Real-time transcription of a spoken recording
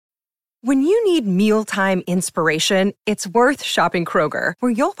When you need mealtime inspiration, it's worth shopping Kroger,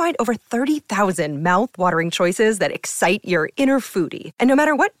 where you'll find over 30,000 mouth-watering choices that excite your inner foodie. And no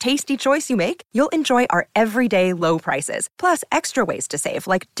matter what tasty choice you make, you'll enjoy our everyday low prices, plus extra ways to save,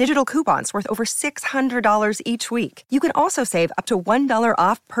 like digital coupons worth over $600 each week. You can also save up to $1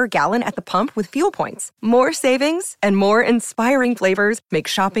 off per gallon at the pump with fuel points. More savings and more inspiring flavors make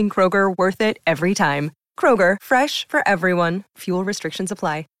shopping Kroger worth it every time. Kroger, fresh for everyone. Fuel restrictions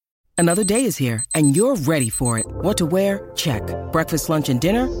apply. Another day is here, and you're ready for it. What to wear? Check. Breakfast, lunch, and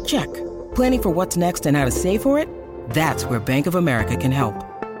dinner? Check. Planning for what's next and how to save for it? That's where Bank of America can help.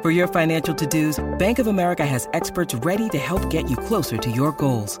 For your financial to-dos, Bank of America has experts ready to help get you closer to your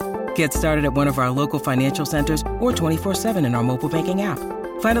goals. Get started at one of our local financial centers or 24/7 in our mobile banking app.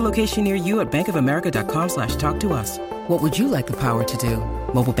 Find a location near you at bankofamerica.com/talktous. What would you like the power to do?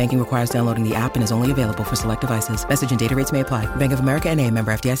 Mobile banking requires downloading the app and is only available for select devices. Message and data rates may apply. Bank of America N.A.,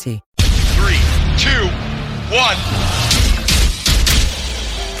 member FDIC. 3, 2, 1.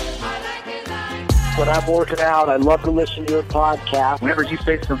 When I'm working out, I love to listen to your podcast. Whenever you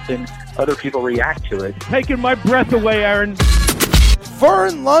say something, other people react to it. Taking my breath away, Aaron.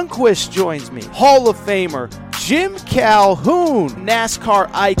 Vern Lundquist joins me. Hall of Famer Jim Calhoun, NASCAR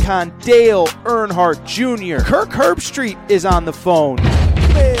icon Dale Earnhardt Jr. Kirk Herbstreit is on the phone.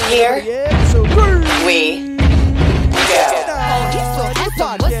 Here we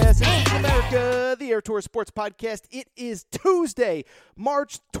Podcast, America, the Air Tour Sports Podcast. It is Tuesday,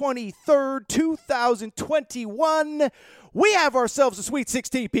 March 23rd, 2021. We have ourselves a Sweet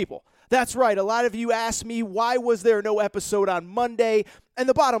 16, people. That's right. A lot of you asked me, why was there no episode on Monday? And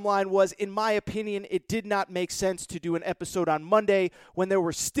the bottom line was, in my opinion, it did not make sense to do an episode on Monday when there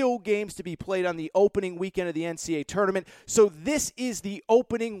were still games to be played on the opening weekend of the NCAA tournament. So this is the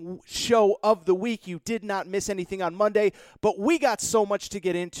opening show of the week. You did not miss anything on Monday, but we got so much to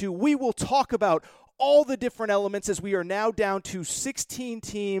get into. We will talk about all the different elements as we are now down to 16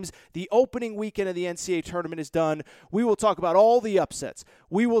 teams. The opening weekend of the NCAA tournament is done. We will talk about all the upsets.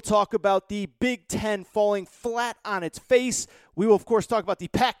 We will talk about the Big Ten falling flat on its face. We will, of course, talk about the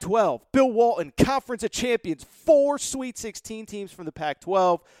Pac-12, Bill Walton, Conference of Champions, 4 Sweet 16 teams from the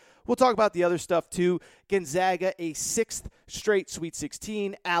Pac-12. We'll talk about the other stuff, too. Gonzaga, a 6th straight Sweet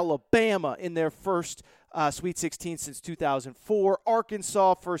 16. Alabama in their first Sweet 16 since 2004.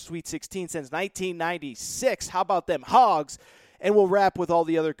 Arkansas, first Sweet 16 since 1996. How about them Hogs? And we'll wrap with all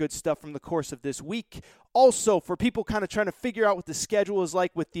the other good stuff from the course of this week. Also, for people kind of trying to figure out what the schedule is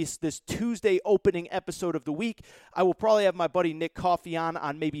like with this Tuesday opening episode of the week, I will probably have my buddy Nick Coffey on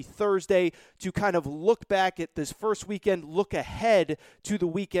maybe Thursday to kind of look back at this first weekend, look ahead to the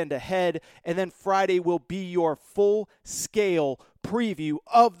weekend ahead, and then Friday will be your full-scale preview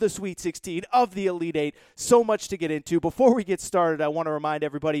of the Sweet 16, of the Elite Eight. So much to get into. Before we get started, I want to remind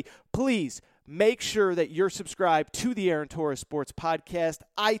everybody, please make sure that you're subscribed to the Aaron Torres Sports Podcast,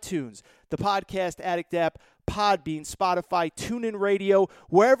 iTunes, the Podcast Addict app, Podbean, Spotify, TuneIn Radio.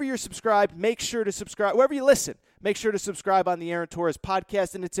 Wherever you're subscribed, make sure to subscribe. Wherever you listen, make sure to subscribe on the Aaron Torres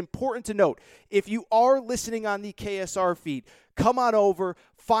Podcast. And it's important to note, if you are listening on the KSR feed, come on over,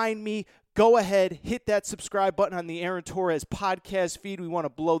 find me. Go ahead, hit that subscribe button on the Aaron Torres podcast feed. We want to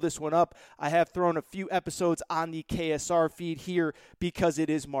blow this one up. I have thrown a few episodes on the KSR feed here because it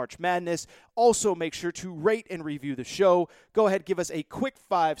is March Madness. Also, make sure to rate and review the show. Go ahead, give us a quick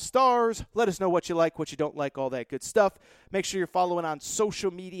 5 stars. Let us know what you like, what you don't like, all that good stuff. Make sure you're following on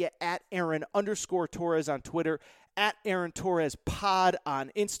social media at Aaron_Torres on Twitter, at Aaron Torres Pod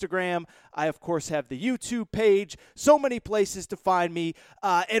on Instagram. I, of course, have the YouTube page. So many places to find me.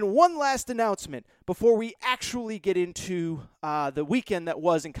 And one last announcement before we actually get into the weekend that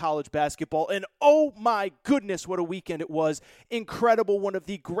was in college basketball. And oh my goodness, what a weekend it was. Incredible. One of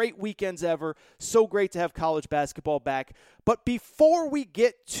the great weekends ever. So great to have college basketball back. But before we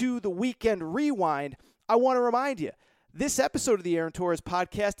get to the weekend rewind, I want to remind you, this episode of the Aaron Torres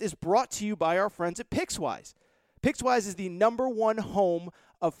Podcast is brought to you by our friends at PicksWise. PicksWise is the #1 home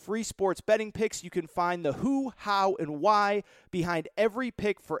of free sports betting picks. You can find the who, how, and why behind every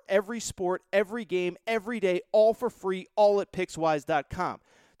pick for every sport, every game, every day, all for free, all at PicksWise.com.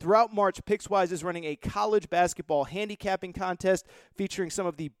 Throughout March, PicksWise is running a college basketball handicapping contest featuring some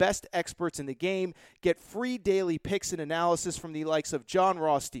of the best experts in the game. Get free daily picks and analysis from the likes of John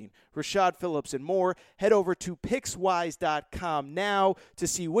Rothstein, Rashad Phillips, and more. Head over to PicksWise.com now to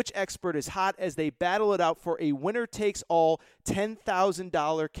see which expert is hot as they battle it out for a winner-takes-all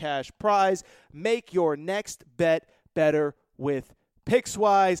 $10,000 cash prize. Make your next bet better with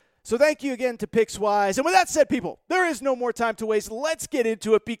PicksWise. So thank you again to PicksWise. And with that said, people, there is no more time to waste. Let's get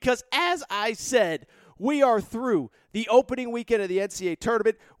into it because, as I said, We are through the opening weekend of the NCAA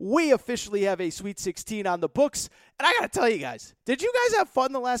tournament. We officially have a Sweet 16 on the books. And I got to tell you guys, did you guys have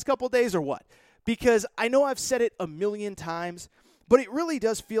fun the last couple of days or what? Because I know I've said it a million times, but it really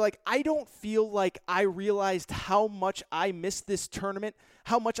does feel like I don't feel like I realized how much I missed this tournament,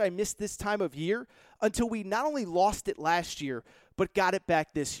 how much I missed this time of year until we not only lost it last year, but got it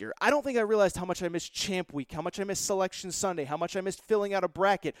back this year. I don't think I realized how much I missed Champ Week, how much I missed Selection Sunday, how much I missed filling out a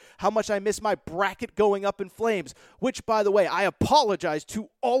bracket, how much I missed my bracket going up in flames, which, by the way, I apologize to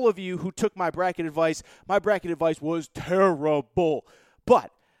all of you who took my bracket advice. My bracket advice was terrible,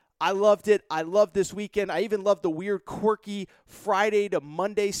 but I loved it. I loved this weekend. I even loved the weird, quirky Friday to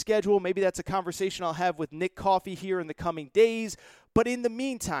Monday schedule. Maybe that's a conversation I'll have with Nick Coffey here in the coming days. But in the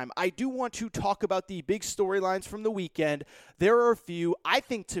meantime, I do want to talk about the big storylines from the weekend. There are a few. I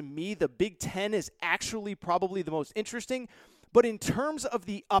think, to me, the Big Ten is actually probably the most interesting. But in terms of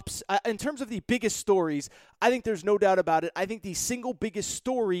the biggest stories, I think there's no doubt about it. I think the single biggest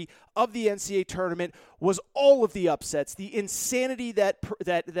story of the NCAA tournament was all of the upsets, the insanity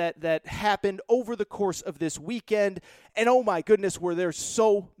that happened over the course of this weekend. And oh my goodness, were there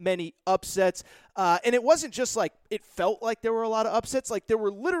so many upsets. And it wasn't just like it felt like there were a lot of upsets. Like there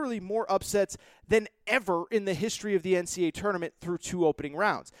were literally more upsets than ever in the history of the NCAA tournament through 2 opening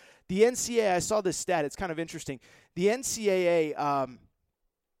rounds. The NCAA, I saw this stat. It's kind of interesting. The NCAA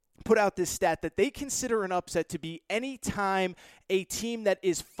put out this stat that they consider an upset to be any time a team that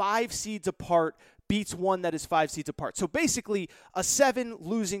is 5 seeds apart beats one that is 5 seeds apart. So basically, a 7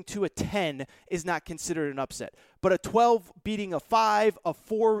 losing to a 10 is not considered an upset. But a 12 beating a 5, a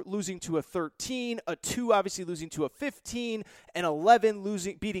 4 losing to a 13, a 2 obviously losing to a 15, an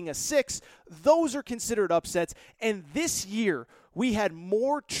 11 beating a 6, those are considered upsets. And this year, we had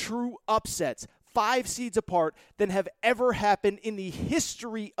more true upsets, 5 seeds apart, than have ever happened in the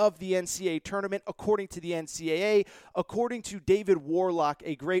history of the NCAA tournament, according to the NCAA. According to David Warlock,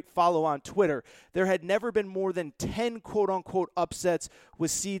 a great follow on Twitter, there had never been more than 10 quote-unquote upsets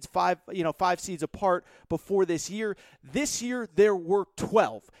with seeds 5 seeds apart before this year. This year, there were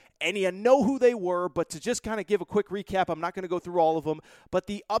 12. And you know who they were, but to just kind of give a quick recap, I'm not going to go through all of them, but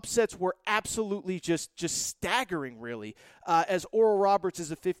the upsets were absolutely just staggering, really, as Oral Roberts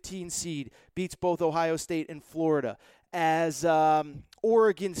is a 15 seed, beats both Ohio State and Florida, as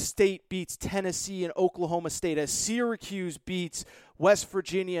Oregon State beats Tennessee and Oklahoma State, as Syracuse beats West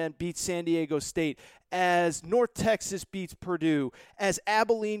Virginia and beats San Diego State, as North Texas beats Purdue, as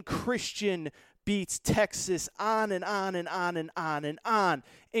Abilene Christian beats Texas, on and on and on and on and on.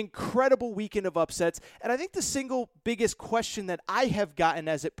 Incredible weekend of upsets. And I think the single biggest question that I have gotten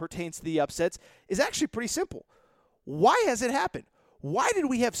as it pertains to the upsets is actually pretty simple. Why has it happened? Why did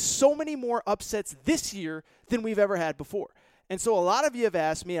we have so many more upsets this year than we've ever had before? And so a lot of you have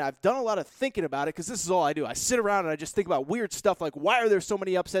asked me, and I've done a lot of thinking about it because this is all I do. I sit around and I just think about weird stuff like, why are there so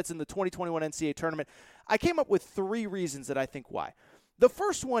many upsets in the 2021 NCAA tournament? I came up with 3 reasons that I think why. The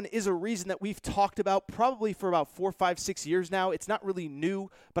first one is a reason that we've talked about probably for about 4, 5, 6 years now. It's not really new,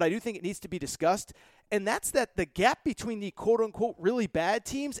 but I do think it needs to be discussed. And that's that the gap between the quote-unquote really bad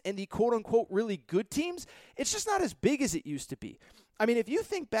teams and the quote-unquote really good teams, it's just not as big as it used to be. I mean, if you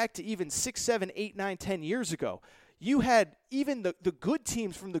think back to even 6, 7, 8, 9, 10 years ago, you had even the good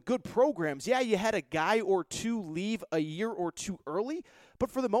teams from the good programs. Yeah, you had a guy or two leave a year or two early, but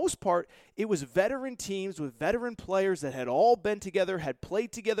for the most part, it was veteran teams with veteran players that had all been together, had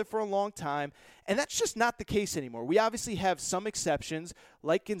played together for a long time, and that's just not the case anymore. We obviously have some exceptions,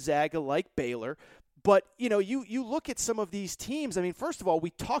 like Gonzaga, like Baylor, but, you know, you look at some of these teams. I mean, first of all,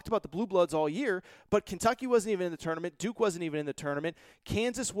 we talked about the Blue Bloods all year, but Kentucky wasn't even in the tournament. Duke wasn't even in the tournament.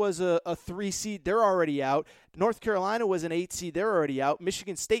 Kansas was a 3 seed. They're already out. North Carolina was an 8 seed. They're already out.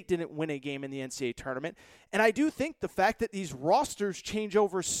 Michigan State didn't win a game in the NCAA tournament. And I do think the fact that these rosters change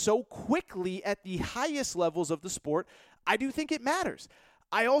over so quickly at the highest levels of the sport, I do think it matters.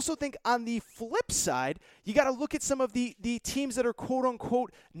 I also think on the flip side, you got to look at some of the teams that are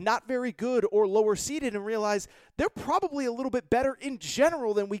quote-unquote not very good or lower seeded and realize they're probably a little bit better in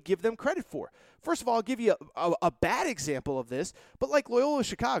general than we give them credit for. First of all, I'll give you a bad example of this, but like Loyola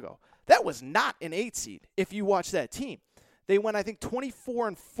Chicago, that was not an 8 seed if you watch that team. They went, I think,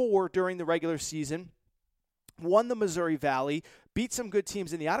 24-4 during the regular season, won the Missouri Valley, beat some good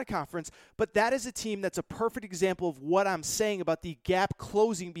teams in the out-of-conference, but that is a team that's a perfect example of what I'm saying about the gap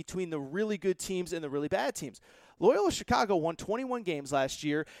closing between the really good teams and the really bad teams. Loyola Chicago won 21 games last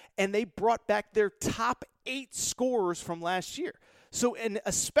year, and they brought back their top 8 scorers from last year. So, and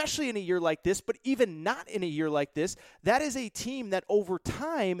especially in a year like this, but even not in a year like this, that is a team that over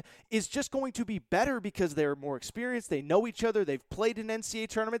time is just going to be better because they're more experienced, they know each other, they've played in NCAA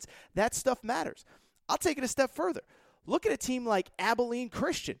tournaments. That stuff matters. I'll take it a step further. Look at a team like Abilene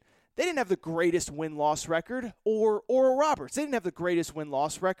Christian. They didn't have the greatest win-loss record, or Oral Roberts. They didn't have the greatest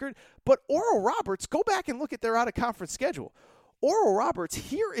win-loss record, but Oral Roberts, go back and look at their out-of-conference schedule. Oral Roberts,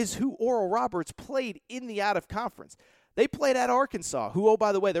 here is who Oral Roberts played in the out-of-conference. They played at Arkansas, who, oh,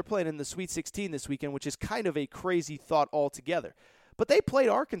 by the way, they're playing in the Sweet 16 this weekend, which is kind of a crazy thought altogether. But they played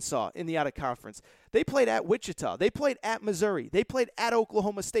Arkansas in the out-of-conference. They played at Wichita. They played at Missouri. They played at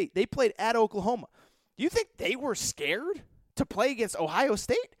Oklahoma State. They played at Oklahoma. Do you think they were scared to play against Ohio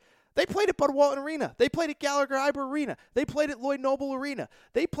State? They played at Bud Walton Arena. They played at Gallagher-Iba Arena. They played at Lloyd Noble Arena.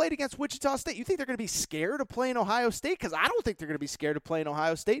 They played against Wichita State. You think they're going to be scared of playing Ohio State? Because I don't think they're going to be scared of playing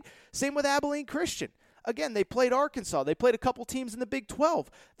Ohio State. Same with Abilene Christian. Again, they played Arkansas. They played a couple teams in the Big 12.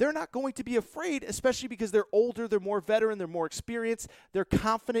 They're not going to be afraid, especially because they're older, they're more veteran, they're more experienced, they're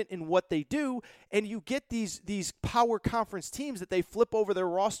confident in what they do, and you get these power conference teams that they flip over their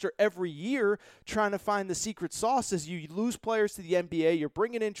roster every year trying to find the secret sauce. As you lose players to the NBA, you're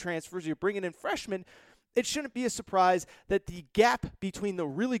bringing in transfers, you're bringing in freshmen. It shouldn't be a surprise that the gap between the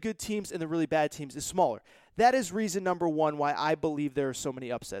really good teams and the really bad teams is smaller. That is reason number one why I believe there are so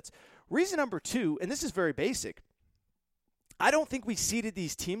many upsets. Reason number two, and this is very basic, I don't think we seeded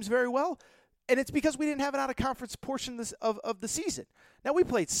these teams very well, and it's because we didn't have an out-of-conference portion of the season. Now, we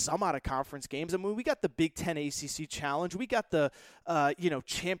played some out-of-conference games. I mean, we got the Big Ten ACC Challenge. We got the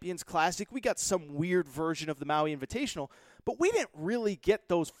Champions Classic. We got some weird version of the Maui Invitational, but we didn't really get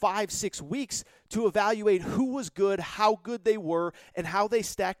those 5-6 weeks to evaluate who was good, how good they were, and how they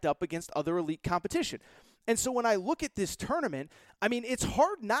stacked up against other elite competition. And so when I look at this tournament, I mean, it's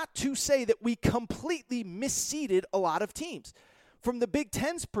hard not to say that we completely misseeded a lot of teams. From the Big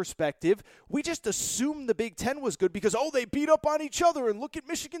Ten's perspective, we just assumed the Big Ten was good because, they beat up on each other, and look at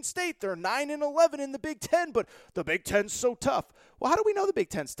Michigan State. They're 9-11 in the Big Ten, but the Big Ten's so tough. Well, how do we know the Big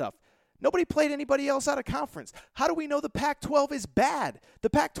Ten's tough? Nobody played anybody else out of conference. How do we know the Pac-12 is bad? The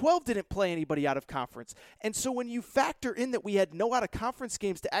Pac-12 didn't play anybody out of conference. And so when you factor in that we had no out-of-conference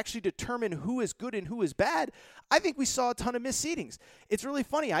games to actually determine who is good and who is bad, I think we saw a ton of misseedings. It's really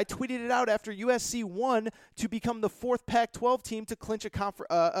funny. I tweeted it out after USC won to become the fourth Pac-12 team to clinch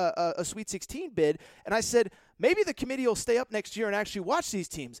a Sweet 16 bid, and I said, maybe the committee will stay up next year and actually watch these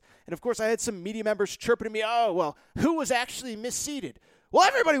teams. And, of course, I had some media members chirping at me, who was actually misseeded? Well,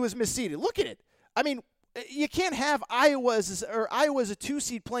 everybody was misseeded. Look at it. I mean, you can't have Iowa as a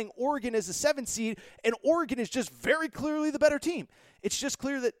 2-seed playing Oregon as a 7-seed, and Oregon is just very clearly the better team. It's just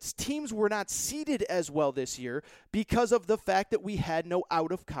clear that teams were not seeded as well this year because of the fact that we had no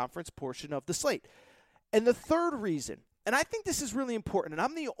out-of-conference portion of the slate. And the third reason, and I think this is really important, and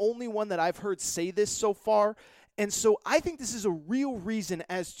I'm the only one that I've heard say this so far, and so I think this is a real reason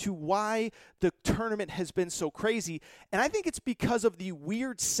as to why the tournament has been so crazy. And I think it's because of the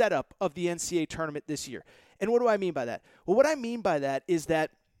weird setup of the NCAA tournament this year. And what do I mean by that? Well, what I mean by that is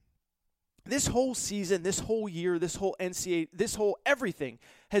that this whole season, this whole year, this whole NCAA, this whole everything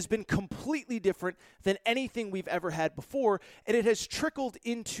has been completely different than anything we've ever had before, and it has trickled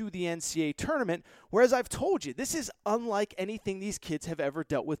into the NCAA tournament, whereas I've told you, this is unlike anything these kids have ever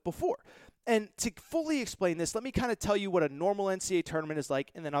dealt with before. And to fully explain this, let me kind of tell you what a normal NCAA tournament is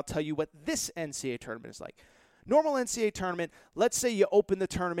like, and then I'll tell you what this NCAA tournament is like. Normal NCAA tournament, let's say you open the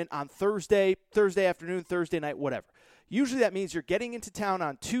tournament on Thursday afternoon, Thursday night, whatever. Usually that means you're getting into town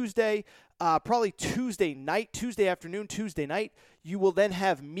on Tuesday, probably Tuesday night, Tuesday afternoon, Tuesday night. You will then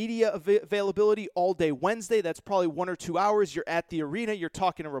have media availability all day Wednesday. That's probably 1 or 2 hours. You're at the arena. You're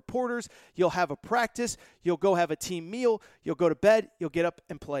talking to reporters. You'll have a practice. You'll go have a team meal. You'll go to bed. You'll get up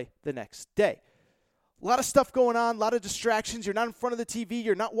and play the next day. A lot of stuff going on, a lot of distractions. You're not in front of the TV.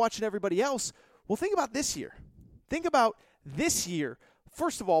 You're not watching everybody else. Well, think about this year. Think about this year.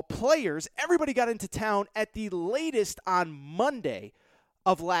 First of all, players, everybody got into town at the latest on Monday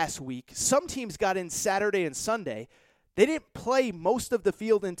of last week. Some teams got in Saturday and Sunday. They didn't play most of the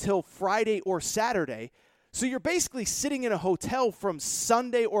field until Friday or Saturday. So you're basically sitting in a hotel from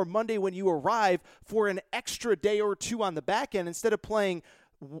Sunday or Monday when you arrive for an extra day or two on the back end. Instead of playing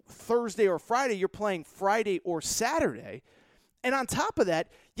Thursday or Friday, you're playing Friday or Saturday. And on top of that,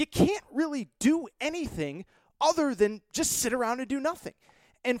 you can't really do anything other than just sit around and do nothing.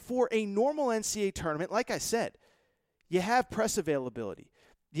 And for a normal NCAA tournament, like I said, you have press availability.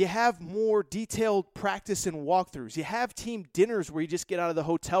 You have more detailed practice and walkthroughs. You have team dinners where you just get out of the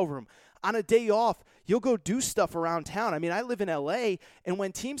hotel room. On a day off, you'll go do stuff around town. I mean, I live in L.A., and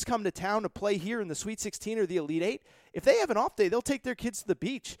when teams come to town to play here in the Sweet 16 or the Elite 8, if they have an off day, they'll take their kids to the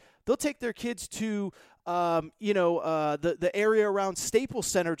beach. They'll take their kids to the area around Staples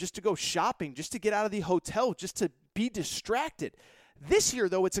Center just to go shopping, just to get out of the hotel, just to be distracted. This year,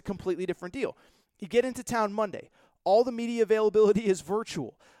 though, it's a completely different deal. You get into town Monday. All the media availability is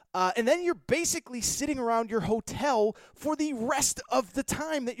virtual. And then you're basically sitting around your hotel for the rest of the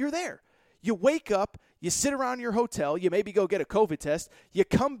time that you're there. You wake up, you sit around your hotel, you maybe go get a COVID test, you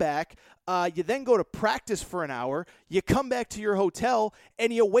come back, you then go to practice for an hour, you come back to your hotel,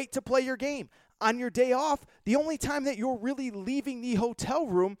 and you wait to play your game. On your day off, the only time that you're really leaving the hotel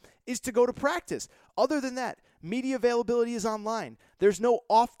room is to go to practice. Other than that, media availability is online. There's no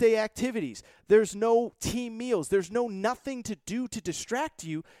off-day activities. There's no team meals. There's no nothing to do to distract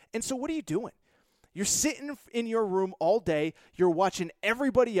you. And so what are you doing? You're sitting in your room all day. You're watching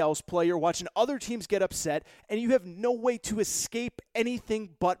everybody else play. You're watching other teams get upset. And you have no way to escape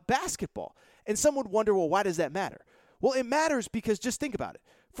anything but basketball. And some would wonder, well, why does that matter? Well, it matters because just think about it.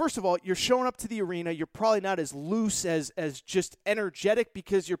 First of all, you're showing up to the arena. You're probably not as loose, as just energetic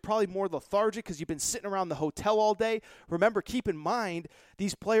because you're probably more lethargic because you've been sitting around the hotel all day. Remember, keep in mind,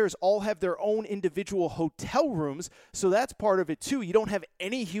 these players all have their own individual hotel rooms, so that's part of it too. You don't have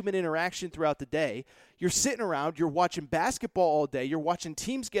any human interaction throughout the day. You're sitting around. You're watching basketball all day. You're watching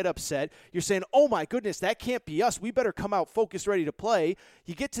teams get upset. You're saying, oh, my goodness, that can't be us. We better come out focused, ready to play.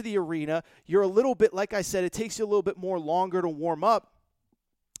 You get to the arena. You're a little bit, like I said, it takes you a little bit more longer to warm up.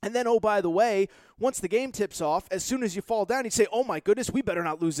 And then, oh, by the way, once the game tips off, as soon as you fall down, you say, oh, my goodness, we better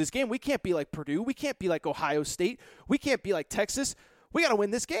not lose this game. We can't be like Purdue. We can't be like Ohio State. We can't be like Texas. We got to win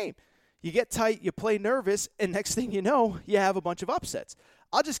this game. You get tight, you play nervous, and next thing you know, you have a bunch of upsets.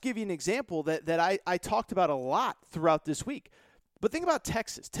 I'll just give you an example that I talked about a lot throughout this week. But think about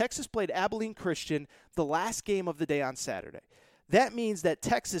Texas. Texas played Abilene Christian the last game of the day on Saturday. That means that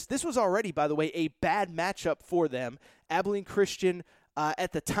Texas, this was already, by the way, a bad matchup for them. Abilene Christian,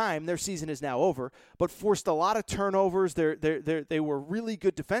 at the time, their season is now over, but forced a lot of turnovers. They were really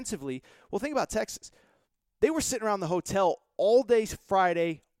good defensively. Well, think about Texas. They were sitting around the hotel all day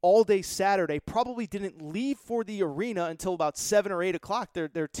Friday, all day Saturday, probably didn't leave for the arena until about 7 or 8 o'clock.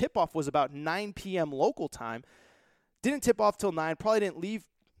 Their tip-off was about 9 p.m. local time. Didn't tip off till 9, probably didn't leave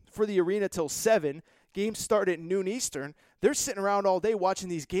for the arena till 7. Games started at noon Eastern. They're sitting around all day watching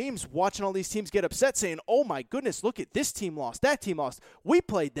these games, watching all these teams get upset, saying, oh, my goodness, look at this team lost, that team lost. We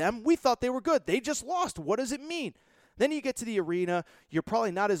played them. We thought they were good. They just lost. What does it mean? Then you get to the arena. You're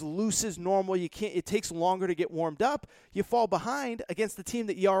probably not as loose as normal. It takes longer to get warmed up. You fall behind against the team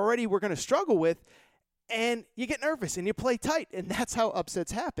that you already were going to struggle with, and you get nervous, and you play tight, and that's how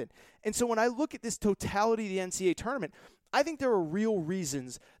upsets happen. And so when I look at this totality of the NCAA tournament, I think there are real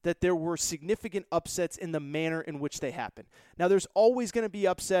reasons that there were significant upsets in the manner in which they happen. Now, there's always going to be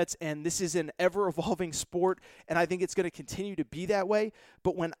upsets, and this is an ever-evolving sport, and I think it's going to continue to be that way.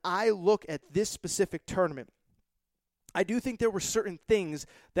 But when I look at this specific tournament, I do think there were certain things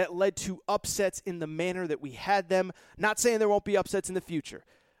that led to upsets in the manner that we had them. Not saying there won't be upsets in the future,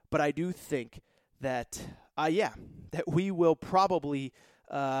 but I do think that, that we will probably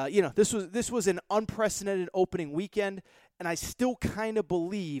this was an unprecedented opening weekend, and I still kind of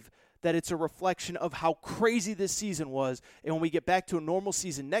believe that it's a reflection of how crazy this season was. And when we get back to a normal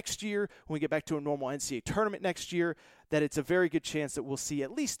season next year, when we get back to a normal NCAA tournament next year, that it's a very good chance that we'll see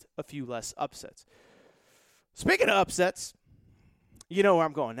at least a few less upsets. Speaking of upsets, you know where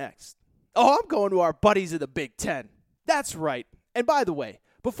I'm going next. Oh, I'm going to our buddies of the Big Ten. That's right. And by the way,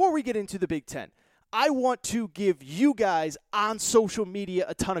 before we get into the Big Ten, I want to give you guys on social media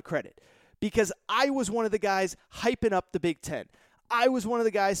a ton of credit because I was one of the guys hyping up the Big Ten. I was one of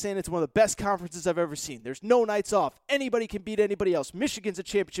the guys saying it's one of the best conferences I've ever seen. There's no nights off. Anybody can beat anybody else. Michigan's a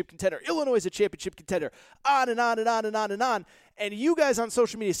championship contender. Illinois is a championship contender. On and on and on and on and on. And you guys on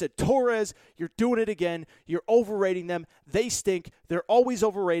social media said, Torres, you're doing it again. You're overrating them. They stink. They're always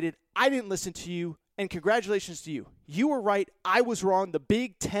overrated. I didn't listen to you. And congratulations to you. You were right. I was wrong. The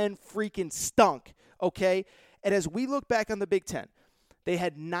Big Ten freaking stunk. Okay? And as we look back on the Big Ten, they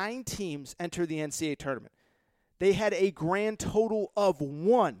had 9 teams enter the NCAA tournament. They had a grand total of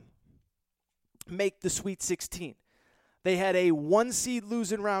 1 make the Sweet 16. They had a 1 seed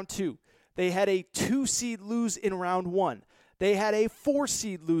lose in round 2. They had a 2 seed lose in round 1. They had a 4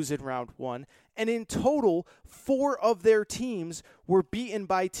 seed lose in round 1. And in total, 4 of their teams were beaten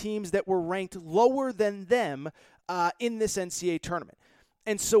by teams that were ranked lower than them in this NCAA tournament.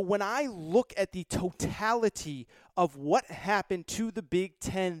 And so when I look at the totality of what happened to the Big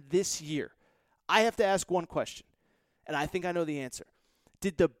Ten this year, I have to ask one question, and I think I know the answer.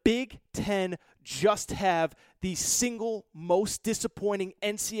 Did the Big Ten just have the single most disappointing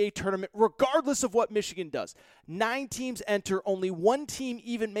NCAA tournament, regardless of what Michigan does? 9 teams enter, only 1 team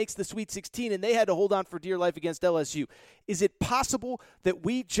even makes the Sweet 16, and they had to hold on for dear life against LSU. Is it possible that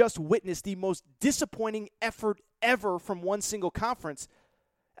we just witnessed the most disappointing effort ever from one single conference?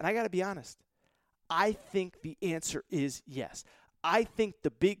 And I got to be honest, I think the answer is yes. I think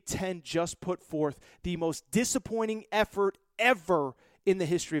the Big Ten just put forth the most disappointing effort ever in the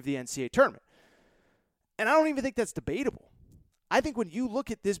history of the NCAA tournament. And I don't even think that's debatable. I think when you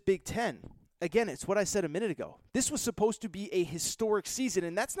look at this Big Ten, again, it's what I said a minute ago. This was supposed to be a historic season,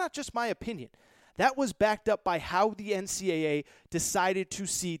 and that's not just my opinion. That was backed up by how the NCAA decided to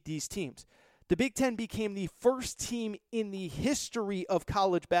seed these teams. The Big Ten became the first team in the history of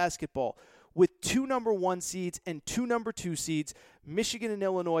college basketball with 2 number 1 seeds and 2 number 2 seeds, Michigan and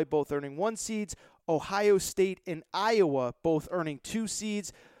Illinois both earning 1 seeds, Ohio State and Iowa both earning 2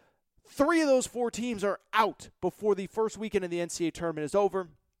 seeds. 3 of those 4 teams are out before the first weekend of the NCAA tournament is over.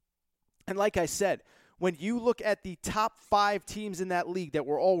 And like I said, when you look at the top 5 teams in that league that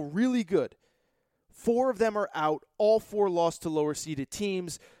were all really good, 4 of them are out. All 4 lost to lower-seeded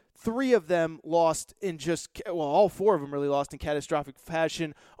teams. 3 of them lost in all 4 of them really lost in catastrophic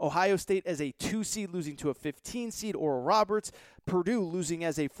fashion. Ohio State as a 2 seed losing to a 15 seed, Oral Roberts. Purdue losing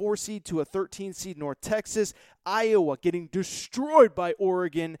as a 4 seed to a 13 seed, North Texas. Iowa getting destroyed by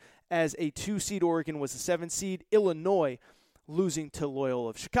Oregon as a 2 seed, Oregon was a 7 seed. Illinois losing to Loyola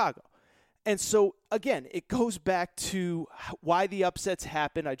of Chicago. And so, again, it goes back to why the upsets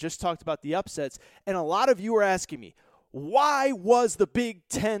happen. I just talked about the upsets, and a lot of you are asking me, why was the Big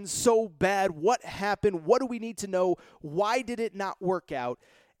Ten so bad? What happened? What do we need to know? Why did it not work out?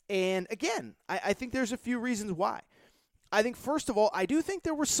 And again, I think there's a few reasons why. I think, first of all, I do think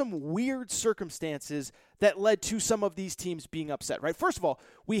there were some weird circumstances that led to some of these teams being upset, right? First of all,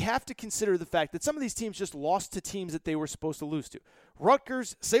 we have to consider the fact that some of these teams just lost to teams that they were supposed to lose to.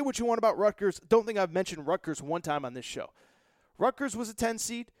 Rutgers, say what you want about Rutgers. Don't think I've mentioned Rutgers one time on this show. Rutgers was a 10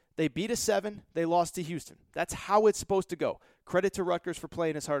 seed. They beat a 7. They lost to Houston. That's how it's supposed to go. Credit to Rutgers for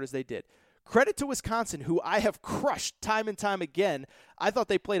playing as hard as they did. Credit to Wisconsin, who I have crushed time and time again. I thought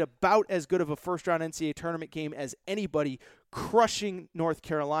they played about as good of a first-round NCAA tournament game as anybody, crushing North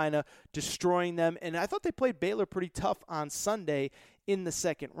Carolina, destroying them. And I thought they played Baylor pretty tough on Sunday in the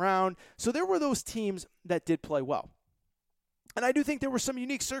second round. So there were those teams that did play well. And I do think there were some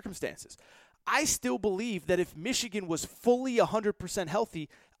unique circumstances. I still believe that if Michigan was fully 100% healthy,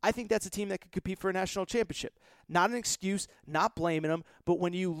 I think that's a team that could compete for a national championship. Not an excuse, not blaming them, but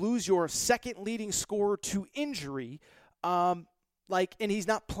when you lose your second leading scorer to injury, and he's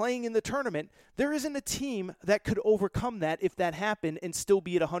not playing in the tournament, there isn't a team that could overcome that if that happened and still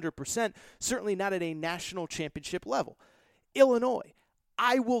be at 100%, certainly not at a national championship level. Illinois,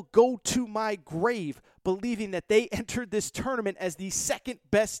 I will go to my grave believing that they entered this tournament as the second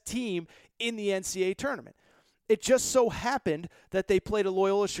best team in the NCAA tournament. It just so happened that they played a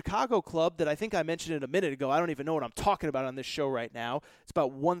Loyola Chicago club that I think I mentioned it a minute ago. I don't even know what I'm talking about on this show right now. It's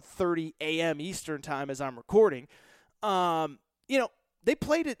about 1:30 a.m. Eastern time as I'm recording. They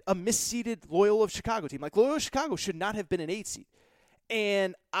played a misseeded Loyola of Chicago team. Like, Loyola Chicago should not have been an 8 seed.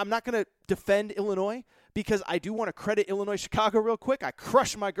 And I'm not going to defend Illinois because I do want to credit Illinois Chicago real quick. I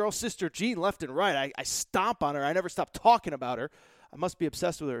crush my girl sister Jean left and right. I stomp on her. I never stop talking about her. I must be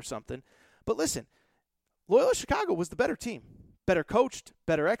obsessed with her or something. But listen, Loyola Chicago was the better team. Better coached,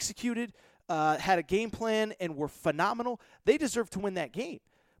 better executed, had a game plan, and were phenomenal. They deserved to win that game.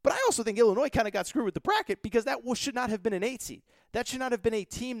 But I also think Illinois kind of got screwed with the bracket because that should not have been an 8 seed. That should not have been a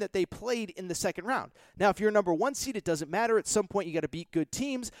team that they played in the second round. Now, if you're a number 1 seed, it doesn't matter. At some point, you got to beat good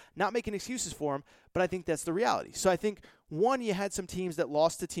teams, not making excuses for them, but I think that's the reality. So I think, 1, you had some teams that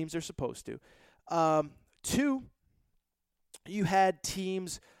lost to teams they're supposed to. 2, you had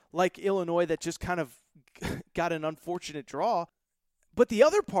teams like Illinois that just kind of got an unfortunate draw. But the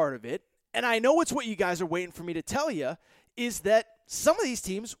other part of it, and I know it's what you guys are waiting for me to tell you, is that some of these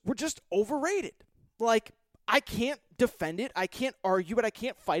teams were just overrated. Like, I can't defend it. I can't argue it. I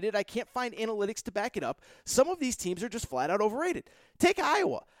can't fight it. I can't find analytics to back it up. Some of these teams are just flat out overrated. Take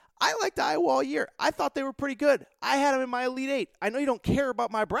Iowa. I liked Iowa all year. I thought they were pretty good. I had them in my Elite 8. I know you don't care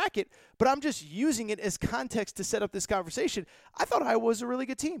about my bracket, but I'm just using it as context to set up this conversation. I thought Iowa was a really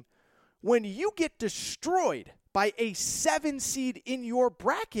good team. When you get destroyed by a 7 seed in your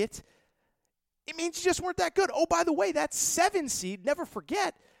bracket, it means you just weren't that good. Oh, by the way, that 7 seed, never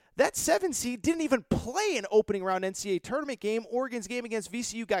forget, that 7 seed didn't even play an opening round NCAA tournament game. Oregon's game against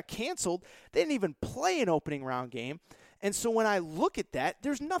VCU got canceled. They didn't even play an opening round game. And so when I look at that,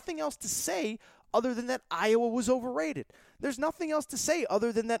 there's nothing else to say other than that Iowa was overrated. There's nothing else to say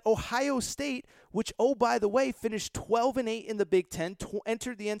other than that Ohio State, which, oh, by the way, finished 12-8 in the Big Ten,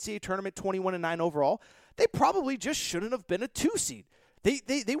 entered the NCAA tournament 21-9 overall. They probably just shouldn't have been a 2 seed.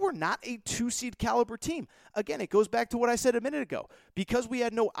 They were not a 2-seed caliber team. Again, it goes back to what I said a minute ago. Because we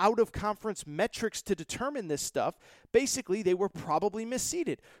had no out-of-conference metrics to determine this stuff, basically they were probably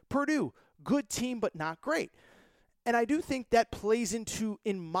misseeded. Purdue, good team, but not great. And I do think that plays into,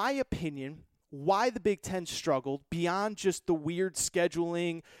 in my opinion, why the Big Ten struggled beyond just the weird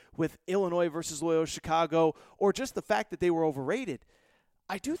scheduling with Illinois versus Loyola Chicago or just the fact that they were overrated.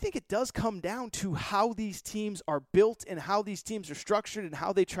 I do think it does come down to how these teams are built and how these teams are structured and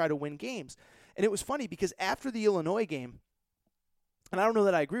how they try to win games. And it was funny because after the Illinois game, and I don't know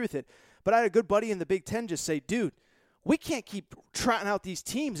that I agree with it, but I had a good buddy in the Big Ten just say, dude, we can't keep trotting out these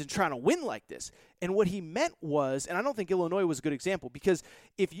teams and trying to win like this. And what he meant was, and I don't think Illinois was a good example, because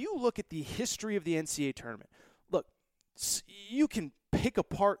if you look at the history of the NCAA tournament, look, you can pick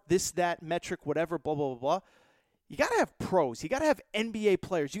apart this, that, metric, whatever, blah, blah, blah, blah. You got to have pros. You got to have NBA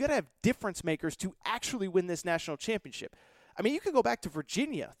players. You got to have difference makers to actually win this national championship. I mean, you could go back to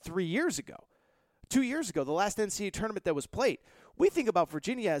Virginia 3 years ago. 2 years ago, the last NCAA tournament that was played. We think about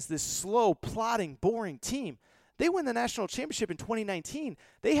Virginia as this slow, plodding, boring team. They win the national championship in 2019.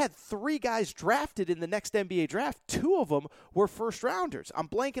 They had 3 guys drafted in the next NBA draft. 2 of them were first-rounders. I'm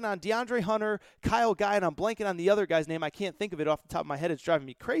blanking on DeAndre Hunter, Kyle Guy, and I'm blanking on the other guy's name. I can't think of it off the top of my head. It's driving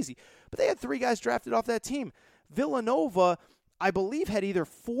me crazy. But they had 3 guys drafted off that team. Villanova, I believe, had either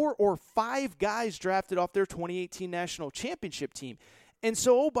 4 or 5 guys drafted off their 2018 national championship team. And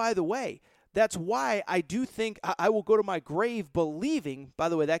so, oh, by the way, that's why I do think I will go to my grave believing, by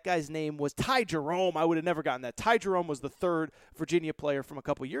the way, that guy's name was Ty Jerome. I would have never gotten that. Ty Jerome was the 3rd Virginia player from a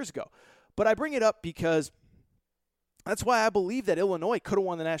couple years ago. But I bring it up because that's why I believe that Illinois could have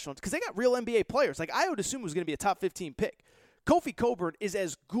won the national, because they got real NBA players. Like, I would assume it was going to be a top 15 pick. Kofi Cockburn is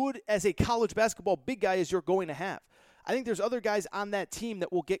as good as a college basketball big guy as you're going to have. I think there's other guys on that team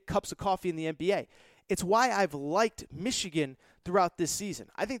that will get cups of coffee in the NBA. It's why I've liked Michigan throughout this season.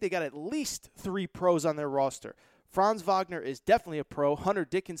 I think they got at least 3 pros on their roster. Franz Wagner is definitely a pro. Hunter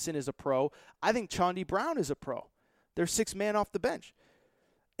Dickinson is a pro. I think Chaundi Brown is a pro. They're 6 man off the bench.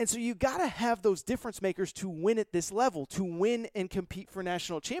 And so you got to have those difference makers to win at this level, to win and compete for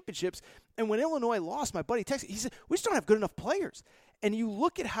national championships. And when Illinois lost, my buddy texted, he said, we just don't have good enough players. And you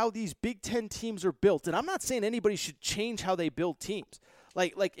look at how these Big Ten teams are built, and I'm not saying anybody should change how they build teams.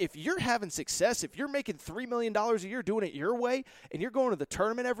 Like if you're having success, if you're making $3 million a year doing it your way, and you're going to the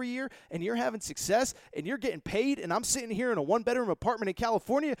tournament every year, and you're having success, and you're getting paid, and I'm sitting here in a 1-bedroom apartment in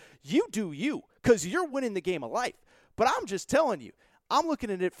California, you do you, because you're winning the game of life. But I'm just telling you, I'm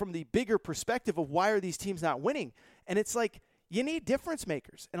looking at it from the bigger perspective of why are these teams not winning, and it's like you need difference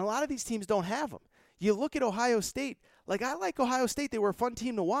makers, and a lot of these teams don't have them. You look at Ohio State. Like, I like Ohio State. They were a fun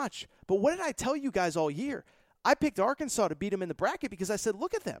team to watch. But what did I tell you guys all year? I picked Arkansas to beat them in the bracket because I said,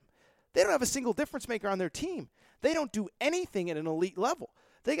 look at them. They don't have a single difference maker on their team. They don't do anything at an elite level.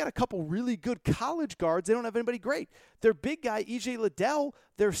 They got a couple really good college guards. They don't have anybody great. Their big guy, E.J. Liddell,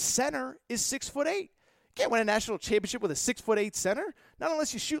 their center is 6'8". You can't win a national championship with a 6'8" center, not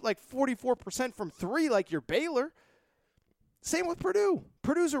unless you shoot like 44% from 3 like you're Baylor. Same with Purdue.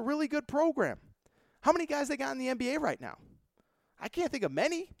 Purdue's a really good program. How many guys they got in the NBA right now? I can't think of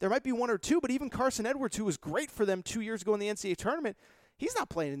many. There might be 1 or 2, but even Carson Edwards, who was great for them 2 years ago in the NCAA tournament, he's not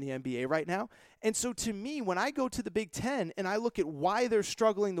playing in the NBA right now. And so to me, when I go to the Big Ten and I look at why they're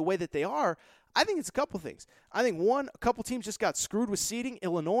struggling the way that they are, I think it's a couple things. I think, one, a couple teams just got screwed with seeding.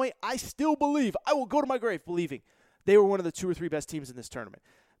 Illinois, I still believe, I will go to my grave believing they were one of the 2 or 3 best teams in this tournament.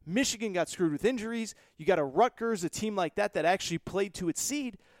 Michigan got screwed with injuries. You got a Rutgers, a team like that actually played to its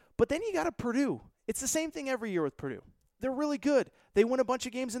seed. But then you got a Purdue. It's the same thing every year with Purdue. They're really good. They win a bunch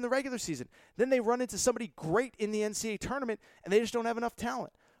of games in the regular season. Then they run into somebody great in the NCAA tournament, and they just don't have enough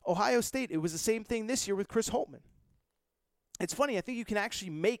talent. Ohio State, it was the same thing this year with Chris Holtmann. It's funny. I think you can actually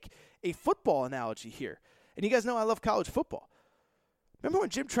make a football analogy here. And you guys know I love college football. Remember when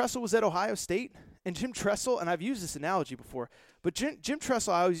Jim Tressel was at Ohio State? And Jim Tressel, and I've used this analogy before, but Jim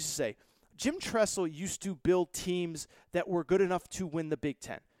Tressel, I always used to say, Jim Tressel used to build teams that were good enough to win the Big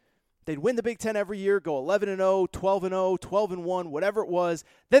Ten. They'd win the Big Ten every year, go 11-0, 12-0, 12-1, whatever it was.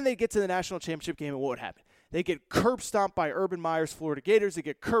 Then they'd get to the national championship game, and what would happen? They'd get curb stomped by Urban Meyer's Florida Gators. They'd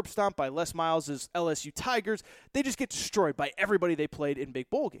get curb stomped by Les Miles' LSU Tigers. They just get destroyed by everybody they played in big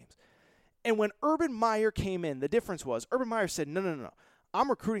bowl games. And when Urban Meyer came in, the difference was Urban Meyer said, no. I'm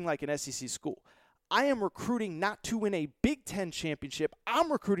recruiting like an SEC school. I am recruiting not to win a Big Ten championship.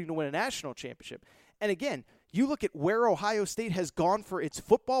 I'm recruiting to win a national championship. And again, you look at where Ohio State has gone for its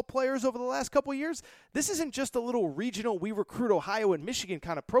football players over the last couple of years. This isn't just a little regional, we recruit Ohio and Michigan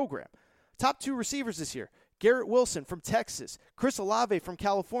kind of program. Top 2 receivers this year, Garrett Wilson from Texas, Chris Olave from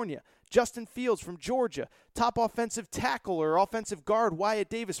California, Justin Fields from Georgia. Top offensive tackle or offensive guard, Wyatt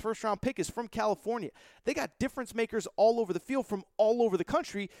Davis, first-round pick, is from California. They got difference makers all over the field from all over the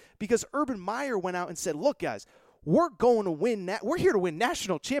country because Urban Meyer went out and said, look, guys, we're going to win. We're here to win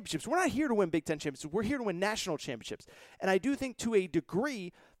national championships. We're not here to win Big Ten championships. We're here to win national championships. And I do think to a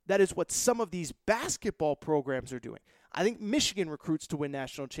degree that is what some of these basketball programs are doing. I think Michigan recruits to win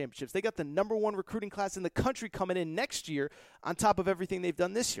national championships. They got the number 1 recruiting class in the country coming in next year on top of everything they've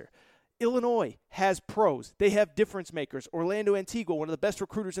done this year. Illinois has pros. They have difference makers. Orlando Antigua, one of the best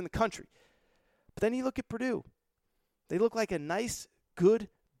recruiters in the country. But then you look at Purdue. They look like a nice, good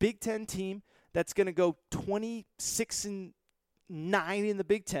Big Ten team that's going to go 26-9 in the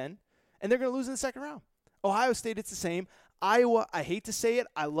Big Ten, and they're going to lose in the second round. Ohio State, it's the same. Iowa, I hate to say it,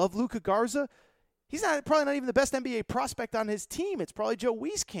 I love Luka Garza. He's probably not even the best NBA prospect on his team. It's probably Joe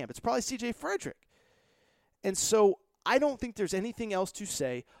Wieskamp. It's probably C.J. Frederick. And so I don't think there's anything else to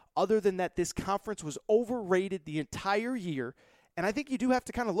say other than that this conference was overrated the entire year. And I think you do have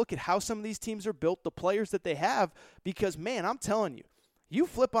to kind of look at how some of these teams are built, the players that they have, because, man, I'm telling you, you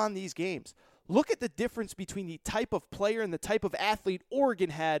flip on these games. Look at the difference between the type of player and the type of athlete Oregon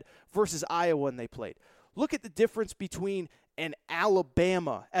had versus Iowa when they played. Look at the difference between an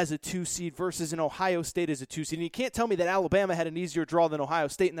Alabama as a 2 seed versus an Ohio State as a 2 seed. And you can't tell me that Alabama had an easier draw than Ohio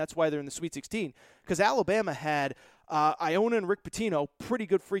State, and that's why they're in the Sweet 16. Because Alabama had Iona and Rick Pitino, pretty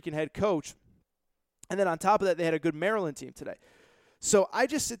good freaking head coach. And then on top of that, they had a good Maryland team today. So I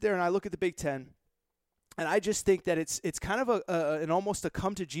just sit there and I look at the Big Ten, and I just think that it's kind of an almost a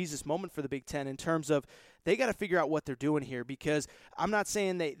come-to-Jesus moment for the Big Ten in terms of they got to figure out what they're doing here, because I'm not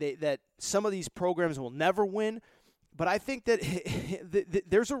saying that some of these programs will never win, but I think that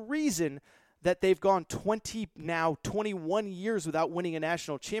there's a reason that they've gone 21 years without winning a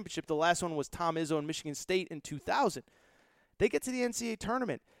national championship. The last one was Tom Izzo and Michigan State in 2000. They get to the NCAA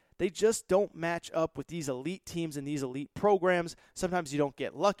tournament. They just don't match up with these elite teams and these elite programs. Sometimes you don't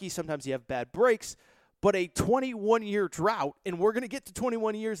get lucky. Sometimes you have bad breaks. But a 21-year drought, and we're going to get to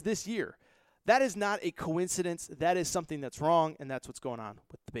 21 years this year, that is not a coincidence. That is something that's wrong, and that's what's going on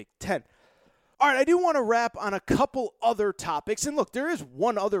with the Big Ten. All right, I do want to wrap on a couple other topics. And look, there is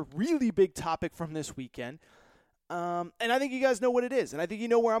one other really big topic from this weekend, and I think you guys know what it is, and I think you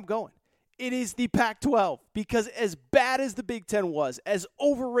know where I'm going. It is the Pac-12, because as bad as the Big Ten was, as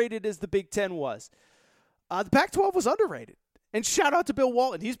overrated as the Big Ten was, the Pac-12 was underrated. And shout out to Bill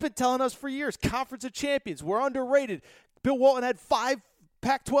Walton. He's been telling us for years, Conference of Champions, we're underrated. Bill Walton had 5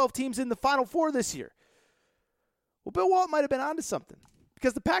 Pac-12 teams in the Final Four this year. Well, Bill Walton might have been onto something,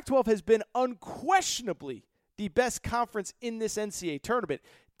 because the Pac-12 has been unquestionably the best conference in this NCAA tournament.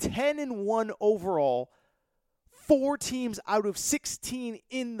 10-1 overall, 4 teams out of 16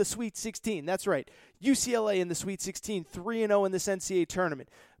 in the Sweet 16. That's right. UCLA in the Sweet 16, 3-0 in this NCAA tournament.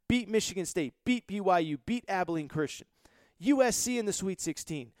 Beat Michigan State, beat BYU, beat Abilene Christian. USC in the Sweet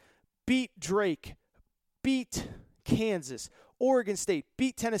 16, beat Drake, beat Kansas. Oregon State,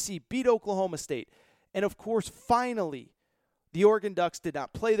 beat Tennessee, beat Oklahoma State. And, of course, finally, the Oregon Ducks did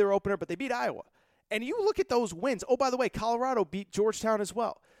not play their opener, but they beat Iowa. And you look at those wins. Oh, by the way, Colorado beat Georgetown as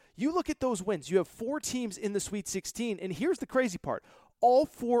well. You look at those wins. You have 4 teams in the Sweet 16, and here's the crazy part. All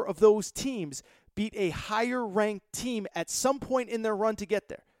 4 of those teams beat a higher-ranked team at some point in their run to get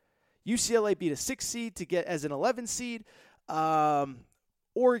there. UCLA beat a 6 seed to get as an 11 seed.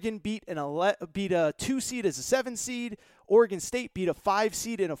 Oregon beat a 2 seed as a 7 seed. Oregon State beat a 5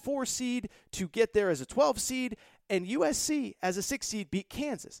 seed and a 4 seed to get there as a 12 seed. And USC, as a 6 seed, beat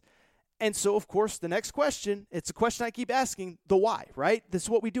Kansas. And so, of course, the next question, it's a question I keep asking, the why, right? This is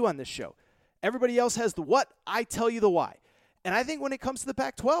what we do on this show. Everybody else has the what, I tell you the why. And I think when it comes to the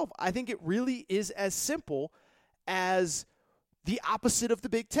Pac-12, I think it really is as simple as the opposite of the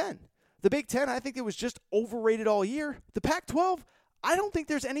Big Ten. The Big Ten, I think it was just overrated all year. The Pac-12, I don't think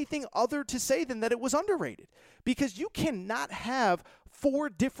there's anything other to say than that it was underrated, because you cannot have 4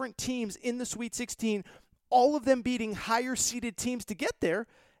 different teams in the Sweet 16, all of them beating higher-seeded teams to get there,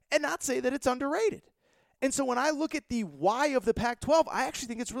 and not say that it's underrated. And so when I look at the why of the Pac-12, I actually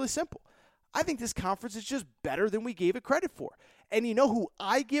think it's really simple. I think this conference is just better than we gave it credit for. And you know who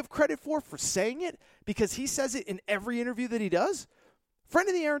I give credit for saying it? Because he says it in every interview that he does? Friend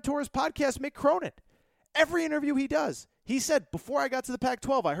of the Aaron Torres podcast, Mick Cronin. Every interview he does, he said, before I got to the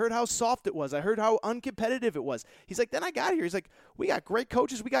Pac-12, I heard how soft it was. I heard how uncompetitive it was. He's like, then I got here. He's like, we got great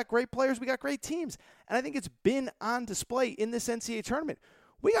coaches. We got great players. We got great teams. And I think it's been on display in this NCAA tournament.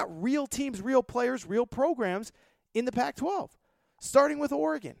 We got real teams, real players, real programs in the Pac-12, starting with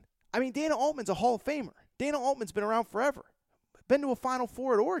Oregon. I mean, Dana Altman's a Hall of Famer. Dana Altman's been around forever. Been to a Final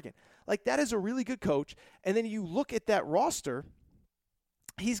Four at Oregon. Like, that is a really good coach. And then you look at that roster,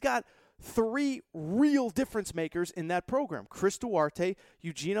 he's got 3 real difference makers in that program. Chris Duarte,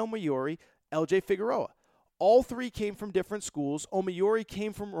 Eugenio Mayuri, LJ Figueroa. All three came from different schools. Omayori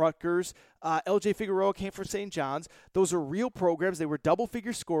came from Rutgers. LJ Figueroa came from St. John's. Those are real programs. They were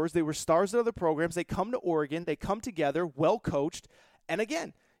double-figure scorers. They were stars at other programs. They come to Oregon. They come together, well-coached. And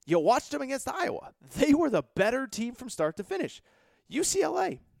again, you watched them against Iowa. They were the better team from start to finish.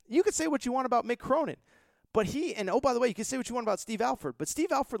 UCLA, you could say what you want about Mick Cronin. But by the way, you can say what you want about Steve Alford. But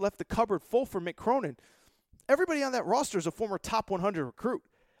Steve Alford left the cupboard full for Mick Cronin. Everybody on that roster is a former top 100 recruit.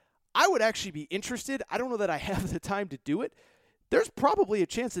 I would actually be interested. I don't know that I have the time to do it. There's probably a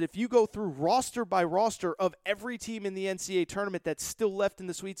chance that if you go through roster by roster of every team in the NCAA tournament that's still left in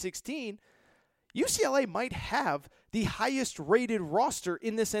the Sweet 16, UCLA might have the highest rated roster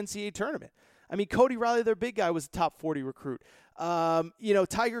in this NCAA tournament. I mean, Cody Riley, their big guy, was a top 40 recruit.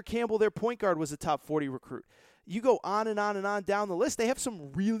 Tiger Campbell, their point guard, was a top 40 recruit. You go on and on and on down the list. They have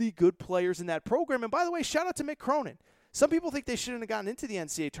some really good players in that program. And by the way, shout out to Mick Cronin. Some people think they shouldn't have gotten into the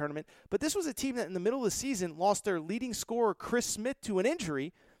NCAA tournament, but this was a team that in the middle of the season lost their leading scorer, Chris Smith, to an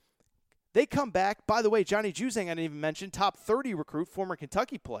injury. They come back. By the way, Johnny Juzang, I didn't even mention, top 30 recruit, former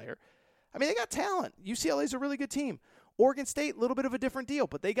Kentucky player. I mean, they got talent. UCLA's a really good team. Oregon State, a little bit of a different deal,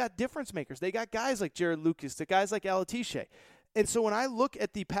 but they got difference makers. They got guys like Jared Lucas, the guys like Alatishe. And so when I look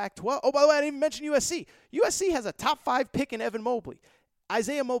at the Pac-12, by the way, I didn't even mention USC. USC has a top 5 pick in Evan Mobley.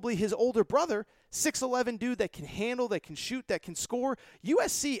 Isaiah Mobley, his older brother, 6'11" dude that can handle, that can shoot, that can score.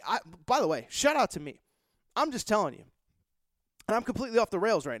 USC, by the way, shout out to me. I'm just telling you. And I'm completely off the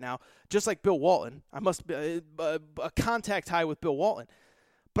rails right now, just like Bill Walton. I must be a contact high with Bill Walton.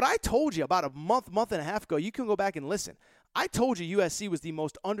 But I told you about a month and a half ago, you can go back and listen. I told you USC was the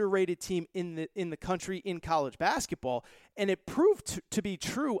most underrated team in the country in college basketball, and it proved to be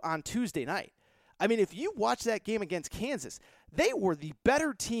true on Tuesday night. I mean, if you watch that game against Kansas, they were the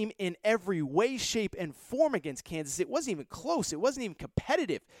better team in every way, shape, and form against Kansas. It wasn't even close. It wasn't even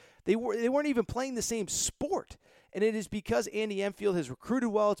competitive. They weren't even playing the same sport. And it is because Andy Enfield has recruited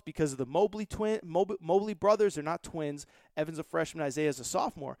well. It's because of the Mobley brothers. They're not twins. Evan's a freshman. Isaiah's a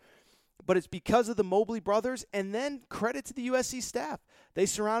sophomore. But it's because of the Mobley brothers, and then credit to the USC staff. They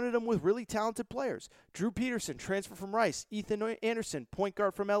surrounded them with really talented players. Drew Peterson, transfer from Rice. Ethan Anderson, point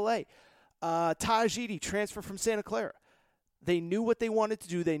guard from L.A. Taj Eady, transfer from Santa Clara. They knew what they wanted to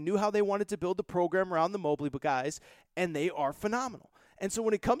do. They knew how they wanted to build the program around the Mobley guys, and they are phenomenal. And so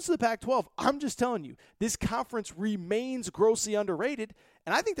when it comes to the Pac-12, I'm just telling you, this conference remains grossly underrated,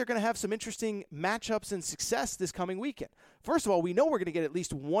 and I think they're going to have some interesting matchups and success this coming weekend. First of all, we know we're going to get at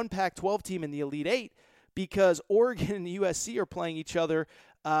least one Pac-12 team in the Elite Eight because Oregon and USC are playing each other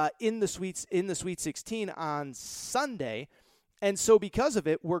in the Sweet 16 on Sunday. And so because of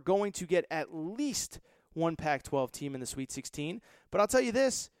it, we're going to get at least one Pac-12 team in the Sweet 16. But I'll tell you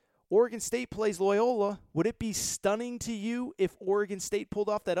this, Oregon State plays Loyola. Would it be stunning to you if Oregon State pulled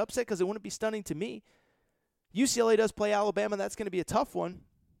off that upset? Because it wouldn't be stunning to me. UCLA does play Alabama. That's going to be a tough one.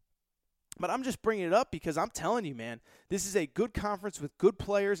 But I'm just bringing it up because I'm telling you, man, this is a good conference with good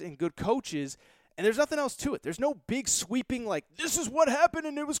players and good coaches. And there's nothing else to it. There's no big sweeping like, this is what happened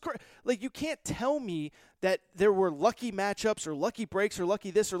and it was crazy. Like, you can't tell me that there were lucky matchups or lucky breaks or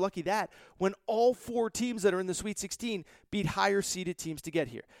lucky this or lucky that when all four teams that are in the Sweet 16 beat higher-seeded teams to get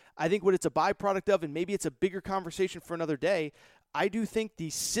here. I think what it's a byproduct of, and maybe it's a bigger conversation for another day, I do think the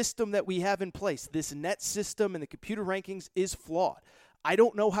system that we have in place, this net system and the computer rankings, is flawed. I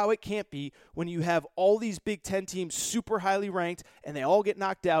don't know how it can't be when you have all these Big Ten teams super highly ranked and they all get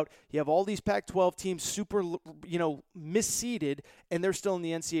knocked out. You have all these Pac-12 teams super, misseeded, and they're still in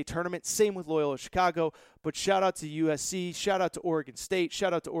the NCAA tournament. Same with Loyola Chicago. But shout out to USC, shout out to Oregon State,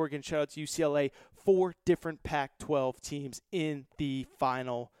 shout out to Oregon, shout out to UCLA. 4 different Pac-12 teams in the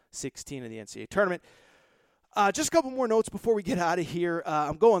final 16 of the NCAA tournament. Just a couple more notes before we get out of here.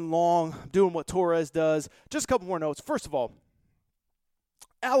 I'm going long. I'm doing what Torres does. Just a couple more notes. First of all,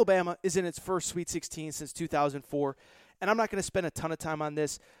 Alabama is in its first Sweet 16 since 2004, and I'm not going to spend a ton of time on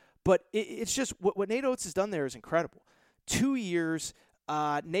this, but it's just what Nate Oates has done there is incredible. 2 years,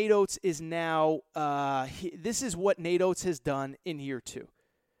 Nate Oates is now this is what Nate Oates has done in year 2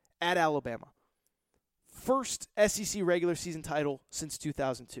 at Alabama. First SEC regular season title since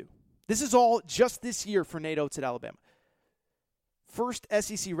 2002. This is all just this year for Nate Oates at Alabama. First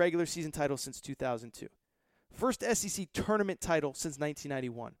SEC regular season title since 2002. First SEC tournament title since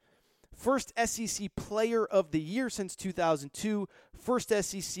 1991. First SEC player of the year since 2002. First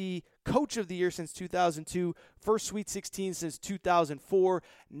SEC coach of the year since 2002. First Sweet 16 since 2004.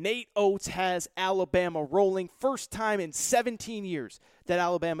 Nate Oates has Alabama rolling. First time in 17 years that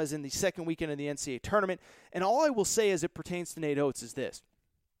Alabama is in the second weekend of the NCAA tournament. And all I will say as it pertains to Nate Oates is this.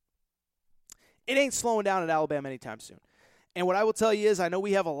 It ain't slowing down at Alabama anytime soon. And what I will tell you is I know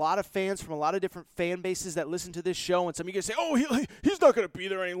we have a lot of fans from a lot of different fan bases that listen to this show, and some of you guys say, oh, he's not going to be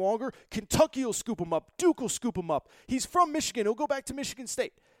there any longer. Kentucky will scoop him up. Duke will scoop him up. He's from Michigan. He'll go back to Michigan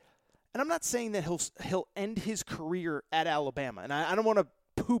State. And I'm not saying that he'll end his career at Alabama. And I don't want to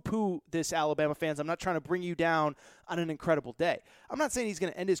poo-poo this, Alabama fans. I'm not trying to bring you down on an incredible day. I'm not saying he's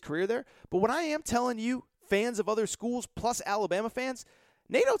going to end his career there. But what I am telling you, fans of other schools plus Alabama fans,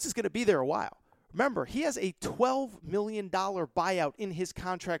 Nate Oates is going to be there a while. Remember, he has a $12 million buyout in his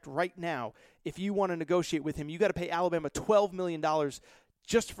contract right now. If you want to negotiate with him, you got to pay Alabama $12 million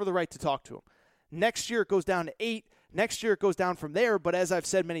just for the right to talk to him. Next year, it goes down to $8 million. Next year, it goes down from there. But as I've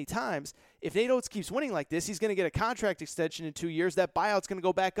said many times, if Nate Oates keeps winning like this, he's going to get a contract extension in 2 years. That buyout's going to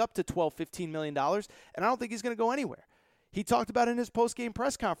go back up to $12, $15 million, and I don't think he's going to go anywhere. He talked about it in his post-game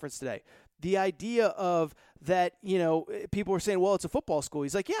press conference today. The idea of that, people were saying, well, it's a football school.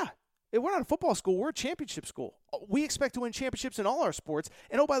 He's like, yeah. We're not a football school. We're a championship school. We expect to win championships in all our sports.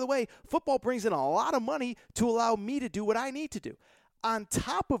 And, oh, by the way, football brings in a lot of money to allow me to do what I need to do. On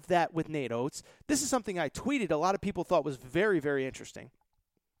top of that with Nate Oates, this is something I tweeted a lot of people thought was very, very interesting.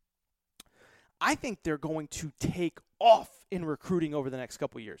 I think they're going to take off in recruiting over the next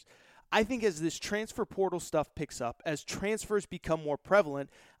couple of years. I think as this transfer portal stuff picks up, as transfers become more prevalent,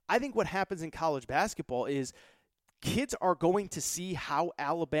 I think what happens in college basketball is kids are going to see how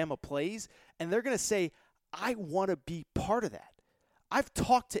Alabama plays, and they're going to say, I want to be part of that. I've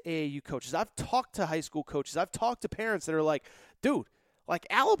talked to AAU coaches. I've talked to high school coaches. I've talked to parents that are like, dude, like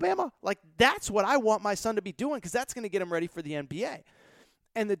Alabama, like that's what I want my son to be doing because that's going to get him ready for the NBA.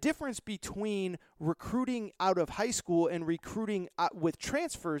 And the difference between recruiting out of high school and recruiting with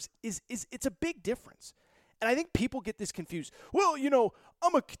transfers is it's a big difference. And I think people get this confused. Well,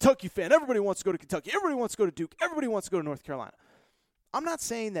 I'm a Kentucky fan. Everybody wants to go to Kentucky. Everybody wants to go to Duke. Everybody wants to go to North Carolina. I'm not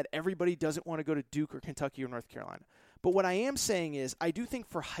saying that everybody doesn't want to go to Duke or Kentucky or North Carolina. But what I am saying is I do think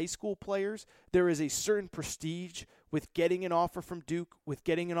for high school players, there is a certain prestige with getting an offer from Duke, with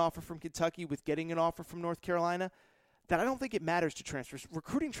getting an offer from Kentucky, with getting an offer from North Carolina, that I don't think it matters to transfers.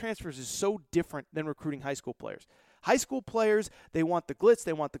 Recruiting transfers is so different than recruiting high school players. High school players, they want the glitz,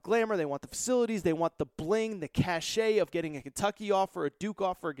 they want the glamour, they want the facilities, they want the bling, the cachet of getting a Kentucky offer, a Duke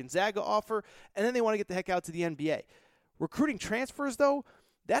offer, a Gonzaga offer, and then they want to get the heck out to the NBA. Recruiting transfers, though,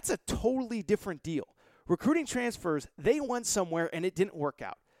 that's a totally different deal. Recruiting transfers, they went somewhere and it didn't work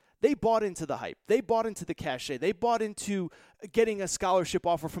out. They bought into the hype. They bought into the cachet. They bought into getting a scholarship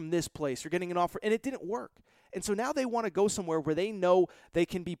offer from this place or getting an offer, and it didn't work. And so now they want to go somewhere where they know they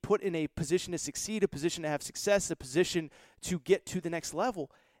can be put in a position to succeed, a position to have success, a position to get to the next level.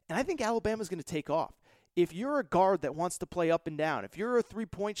 And I think Alabama's going to take off. If you're a guard that wants to play up and down, if you're a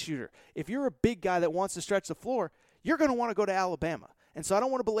three-point shooter, if you're a big guy that wants to stretch the floor, you're going to want to go to Alabama. And so I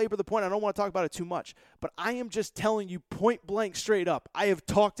don't want to belabor the point. I don't want to talk about it too much. But I am just telling you point blank straight up. I have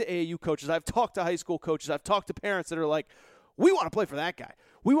talked to AAU coaches. I've talked to high school coaches. I've talked to parents that are like, we want to play for that guy.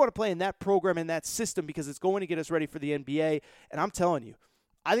 We want to play in that program and that system because it's going to get us ready for the NBA. And I'm telling you,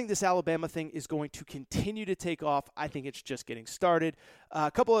 I think this Alabama thing is going to continue to take off. I think it's just getting started.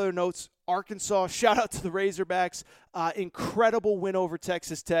 A couple other notes. Arkansas, shout out to the Razorbacks. Incredible win over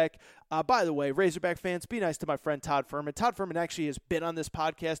Texas Tech. By the way, Razorback fans, be nice to my friend Todd Furman. Todd Furman actually has been on this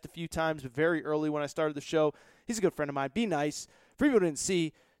podcast a few times, very early when I started the show. He's a good friend of mine. Be nice. For people who didn't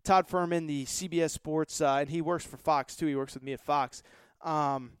see, Todd Furman, the CBS Sports, and he works for Fox too. He works with me at Fox.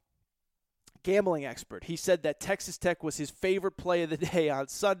 Gambling expert. He said that Texas Tech was his favorite play of the day on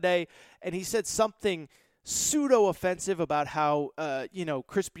Sunday, and he said something pseudo-offensive about how,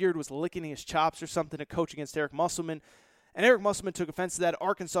 Chris Beard was licking his chops or something to coach against Eric Musselman, and Eric Musselman took offense to that.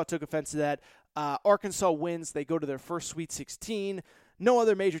 Arkansas took offense to that. Arkansas wins. They go to their first Sweet 16. No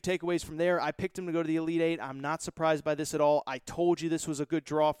other major takeaways from there. I picked them to go to the Elite Eight. I'm not surprised by this at all. I told you this was a good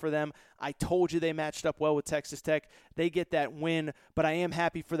draw for them. I told you they matched up well with Texas Tech. They get that win, but I am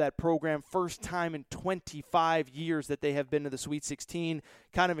happy for that program. First time in 25 years that they have been to the Sweet 16.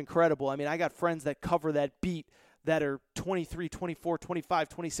 Kind of incredible. I mean, I got friends that cover that beat that are 23, 24, 25,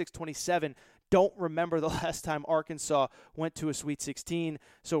 26, 27. Don't remember the last time Arkansas went to a Sweet 16.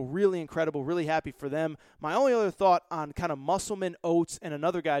 So really incredible, really happy for them. My only other thought on kind of Musselman, Oates, and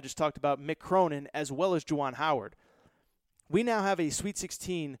another guy I just talked about, Mick Cronin, as well as Juwan Howard. We now have a Sweet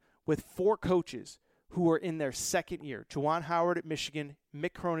 16 with 4 coaches who are in their second year. Juwan Howard at Michigan,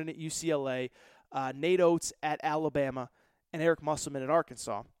 Mick Cronin at UCLA, Nate Oates at Alabama, and Eric Musselman at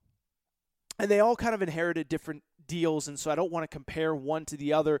Arkansas. And they all kind of inherited different deals, and so I don't want to compare one to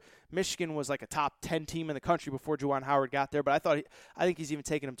the other. Michigan was like a top 10 team in the country before Juwan Howard got there, but I think he's even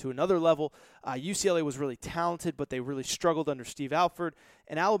taken them to another level. UCLA was really talented, but they really struggled under Steve Alford.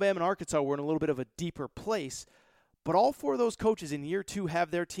 And Alabama and Arkansas were in a little bit of a deeper place. But all 4 of those coaches in year 2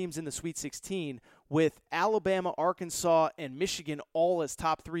 have their teams in the Sweet 16 with Alabama, Arkansas, and Michigan all as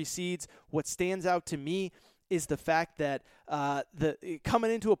top 3 seeds. What stands out to me is the fact that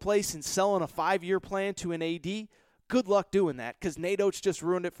coming into a place and selling a 5-year plan to an AD, good luck doing that, because Nate Oates just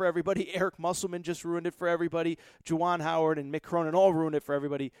ruined it for everybody. Eric Musselman just ruined it for everybody. Juwan Howard and Mick Cronin all ruined it for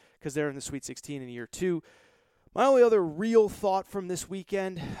everybody because they're in the Sweet 16 in year 2. My only other real thought from this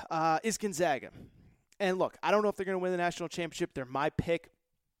weekend is Gonzaga. And look, I don't know if they're going to win the national championship. They're my pick.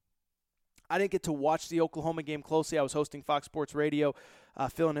 I didn't get to watch the Oklahoma game closely. I was hosting Fox Sports Radio,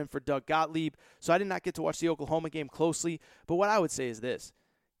 filling in for Doug Gottlieb. So I did not get to watch the Oklahoma game closely. But what I would say is this.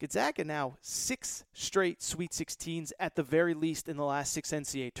 Gonzaga now 6 straight Sweet 16s at the very least in the last 6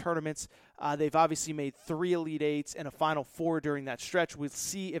 NCAA tournaments. They've obviously made 3 Elite Eights and a Final Four during that stretch. We'll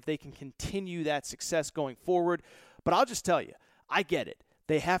see if they can continue that success going forward. But I'll just tell you, I get it.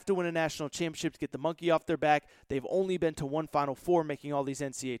 They have to win a national championship to get the monkey off their back. They've only been to 1 Final Four, making all these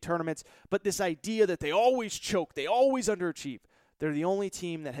NCAA tournaments. But this idea that they always choke, they always underachieve. They're the only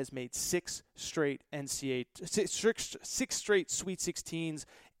team that has made 6 straight Sweet 16s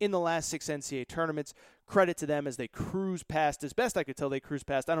in the last 6 NCAA tournaments. Credit to them as they cruise past. As best I could tell, they cruised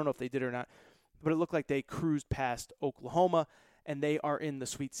past. I don't know if they did or not, but it looked like they cruised past Oklahoma, and they are in the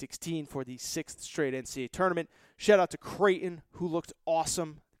Sweet 16 for the 6th straight NCAA tournament. Shout out to Creighton, who looked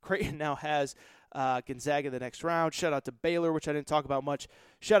awesome. Creighton now has Gonzaga the next round. Shout out to Baylor, which I didn't talk about much.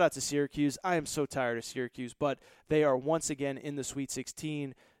 Shout out to Syracuse. I am so tired of Syracuse, but they are once again in the Sweet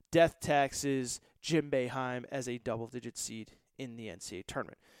 16. Death taxes Jim Boeheim as a double-digit seed in the NCAA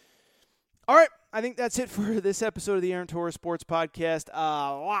tournament. All right, I think that's it for this episode of the Aaron Torres Sports Podcast.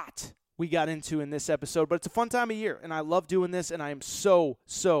 A lot we got into in this episode, but it's a fun time of year, and I love doing this, and I am so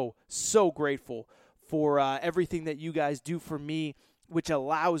grateful for everything that you guys do for me, which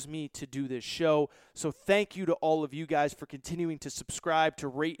allows me to do this show. So thank you to all of you guys for continuing to subscribe, to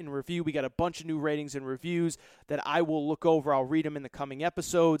rate and review. We got a bunch of new ratings and reviews that I will look over. I'll read them in the coming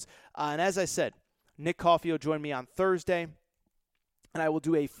episodes. And as I said, Nick Coffey will join me on Thursday, and I will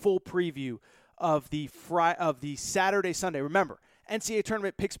do a full preview of the Saturday, Sunday. Remember, NCAA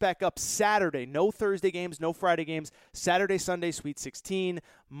tournament picks back up Saturday. No Thursday games, no Friday games. Saturday, Sunday, Sweet 16.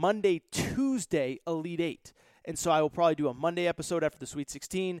 Monday, Tuesday, Elite 8. And so I will probably do a Monday episode after the Sweet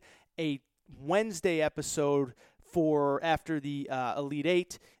 16, a Wednesday episode for after the Elite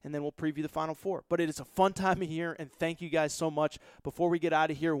 8, and then we'll preview the Final Four. But it is a fun time of year, and thank you guys so much. Before we get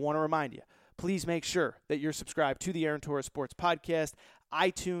out of here, I want to remind you, please make sure that you're subscribed to the Aaron Torres Sports Podcast,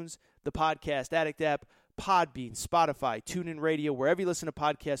 iTunes, the Podcast Addict app, Podbean, Spotify, TuneIn Radio, wherever you listen to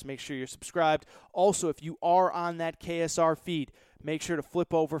podcasts, make sure you're subscribed. Also, if you are on that KSR feed, make sure to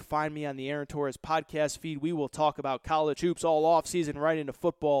flip over, find me on the Aaron Torres Podcast feed. We will talk about college hoops all offseason, right into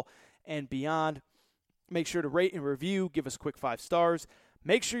football and beyond. Make sure to rate and review. Give us a quick 5 stars.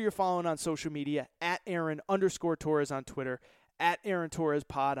 Make sure you're following on social media, at Aaron_Torres on Twitter, at Aaron Torres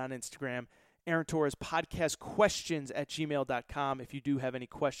Pod on Instagram, Aaron Torres Podcast Questions at gmail.com if you do have any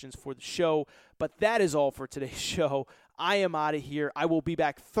questions for the show. But that is all for today's show. I am out of here. I will be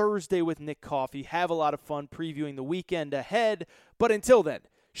back Thursday with Nick Coffey. Have a lot of fun previewing the weekend ahead. But until then,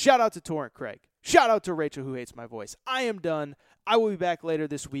 shout out to Torrent Craig. Shout out to Rachel, who hates my voice. I am done. I will be back later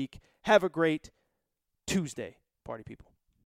this week. Have a great Tuesday, party people.